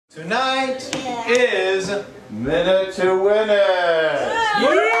Tonight is Minute to Win It!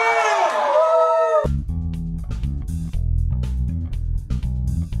 Yeah!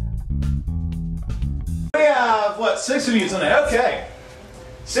 We have, what, 6 of you tonight? Okay.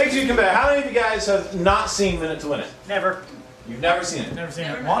 6 of you come back. How many of you guys have not seen Minute to Win It? Never. You've never seen it? Never seen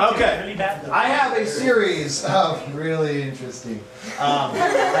it. Okay. Really bad though. I have a series of really interesting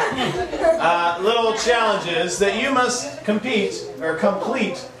little challenges that you must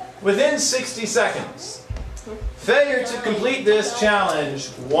complete within 60 seconds. Failure to complete this challenge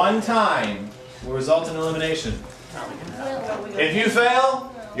one time will result in elimination. If you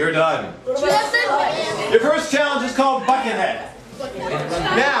fail, you're done. Your first challenge is called Buckethead.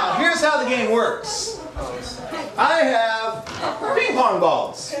 Now, here's how the game works. I have ping pong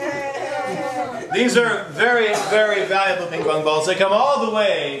balls. These are very, very valuable ping pong balls. They come all the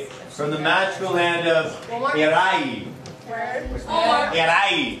way from the magical land of Irai.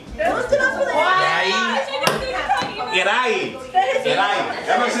 Irai. Irai. Irai.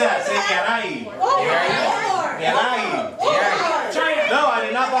 Everyone say that. Say Irai. Irai. No, I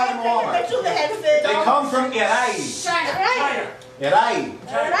did not buy them at Walmart. They come from Irai. Irai.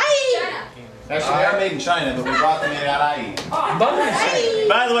 Actually, they are made in China, but we bought them in Irai.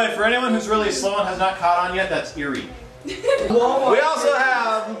 By the way, for anyone who's really slow and has not caught on yet, that's Erie. We also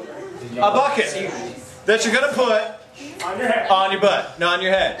have a bucket that you're going to put on your butt, no, on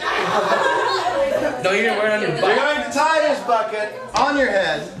your head. No, you're going to wear it on your butt. You're going to tie this bucket on your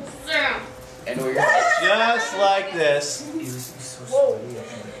head, just like this.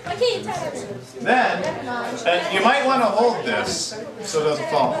 Then, and you might want to hold this so it doesn't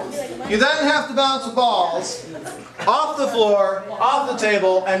fall. You then have to bounce the balls off the floor, off the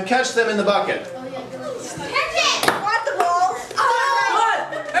table, and catch them in the bucket. Catch it! Want the balls? Come on!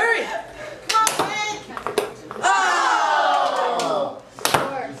 Hurry! Come on, man! Oh! Come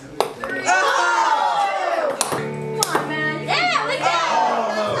on, man. Yeah, look at that!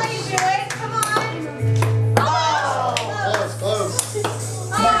 That's how you do it. Come on. Close, close.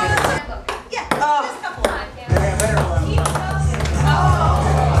 Yeah.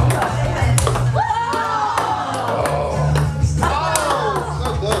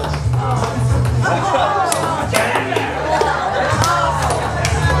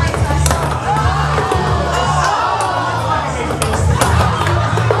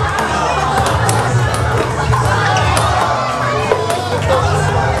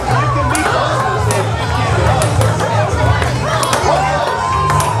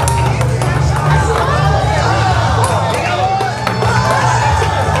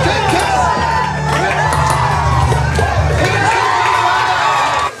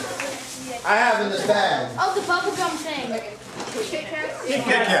 Oh, the bubblegum thing. Kit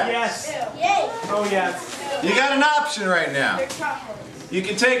Kat. Yes. Yay. Oh, yes. You got an option right now. You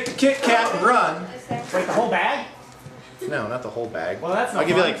can take the Kit Kat and run. Wait, the whole bag? No, not the whole bag. Well, that's not I'll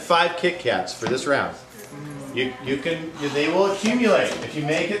give you fun. like 5 Kit Kats for this round. They will accumulate if you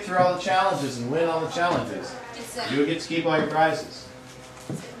make it through all the challenges and win all the challenges. You get to keep all your prizes.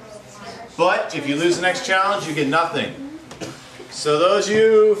 But if you lose the next challenge, you get nothing. So those of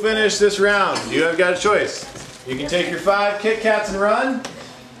you who finish this round, you have got a choice. You can take your 5 Kit Kats and run,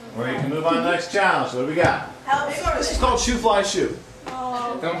 or you can move on to the next challenge. What do we got? This is called Shoe Fly Shoe.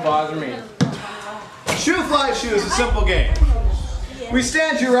 Don't bother me. Shoe Fly Shoe is a simple game. We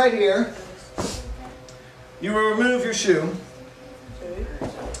stand you right here. You will remove your shoe.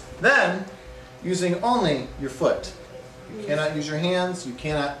 Then, using only your foot. You cannot use your hands. You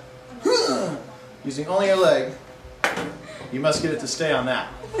cannot. Using only your leg. You must get it to stay on that.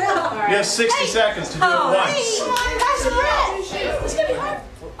 You have 60 seconds to do it once. That's the bread. It's gonna be hard.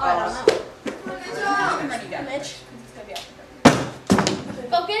 I don't know. Mitch.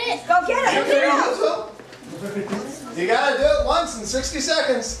 Go get it. Go get it. You gotta do it once in 60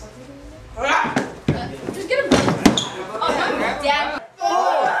 seconds. Just get him. Oh, no. Dad.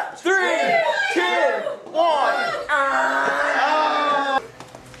 4, 3, 2, 1.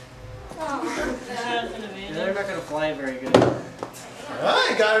 They're not going to fly very good.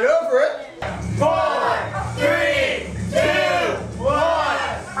 Alright, got it over it. 4, 3, 2, 1.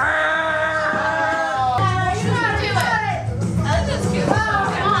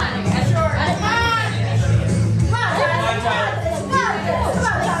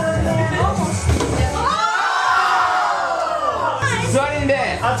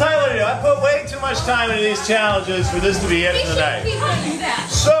 I'll tell you what to do. I put way too much time into these challenges for this to be it for the night.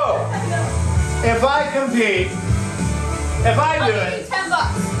 So, if I compete, if I do it,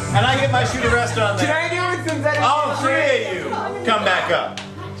 and I get my shoe to rest on there, Can I do it since I all 3 of you come back up.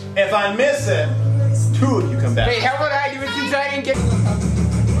 If I miss it, 2 of you come back. Hey, how about I do it since I didn't get...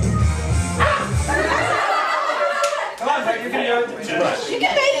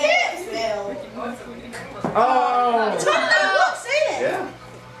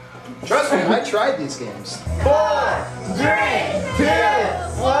 tried these games. 4, 3, 2,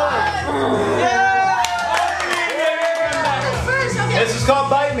 1. This is called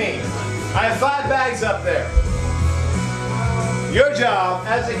Bite Me. I have 5 bags up there. Your job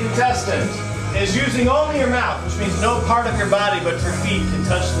as a contestant is using only your mouth, which means no part of your body but your feet can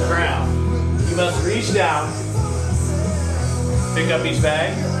touch the ground. You must reach down, pick up each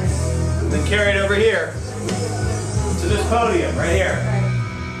bag, then carry it over here to this podium right here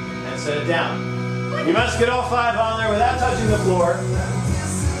and set it down. You must get all 5 on there without touching the floor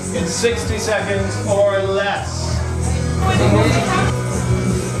in 60 seconds or less.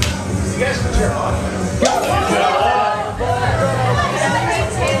 You guys can cheer on.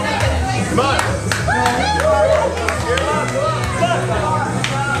 Come on.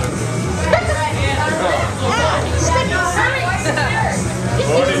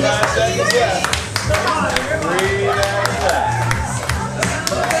 45 seconds left. Breathe out fast.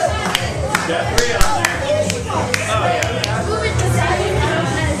 Got 3 on there. Oh, yeah.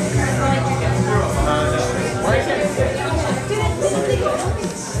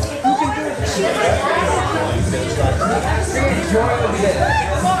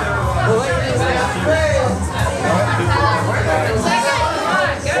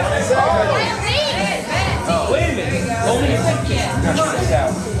 Wait a minute. Only if you can. Check this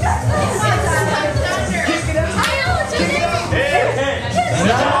out. Kick it up. Hey,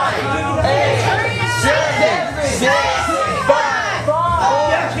 9, 8, 7, 6, 5, 4,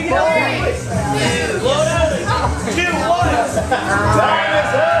 3, 2, 1. Time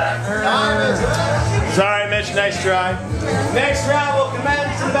is up. Sorry, Mitch. Nice try. Next round will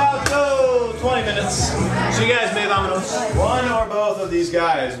commence in about 20 minutes. So you guys may vámonos. One or both of these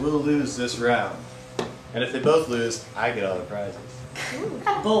guys will lose this round. And if they both lose, I get all the prizes.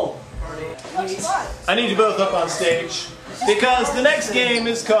 Bull. I need you both up on stage because the next game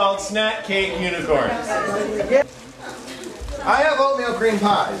is called Snack Cake Unicorn. I have oatmeal cream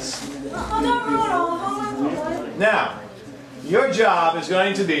pies. Now, your job is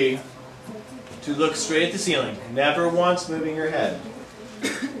going to be to look straight at the ceiling, never once moving your head,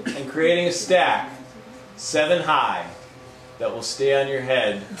 and creating a stack 7 high that will stay on your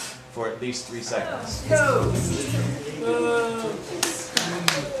head for at least 3 seconds. Got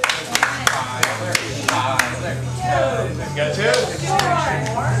 2?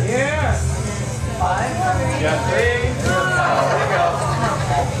 Yeah. Got 3? There you go.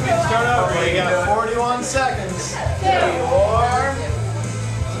 Start over. You got 41 seconds. 4.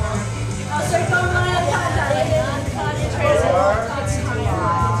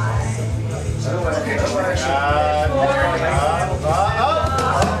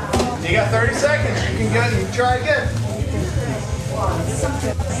 You got 30 seconds. You can go. You can try again.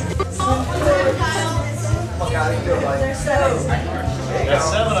 Got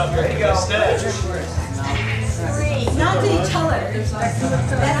 7 up here. Go. Not to each other.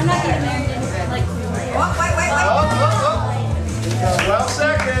 I'm not getting married in like. Wait. 12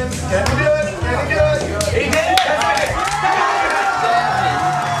 seconds. Can you do it? Can you do it? He did it.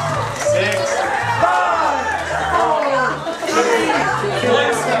 6, 5, 4, 3,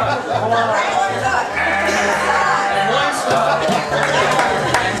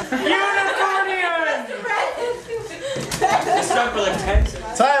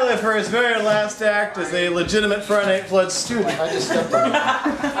 Tyler, for his very last act as a legitimate front 8 flood student. I just stepped on it.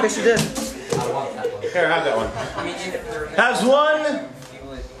 Yes, you did. Here, have that one. Has won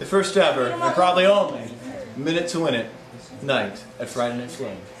the first ever, and probably only, Minute to Win It night at Friday Night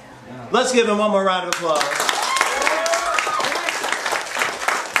Flame. Let's give him one more round of applause.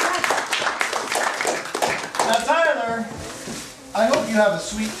 Now, Tyler, I hope you have a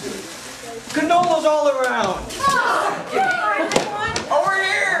sweet tooth. Canola's all around.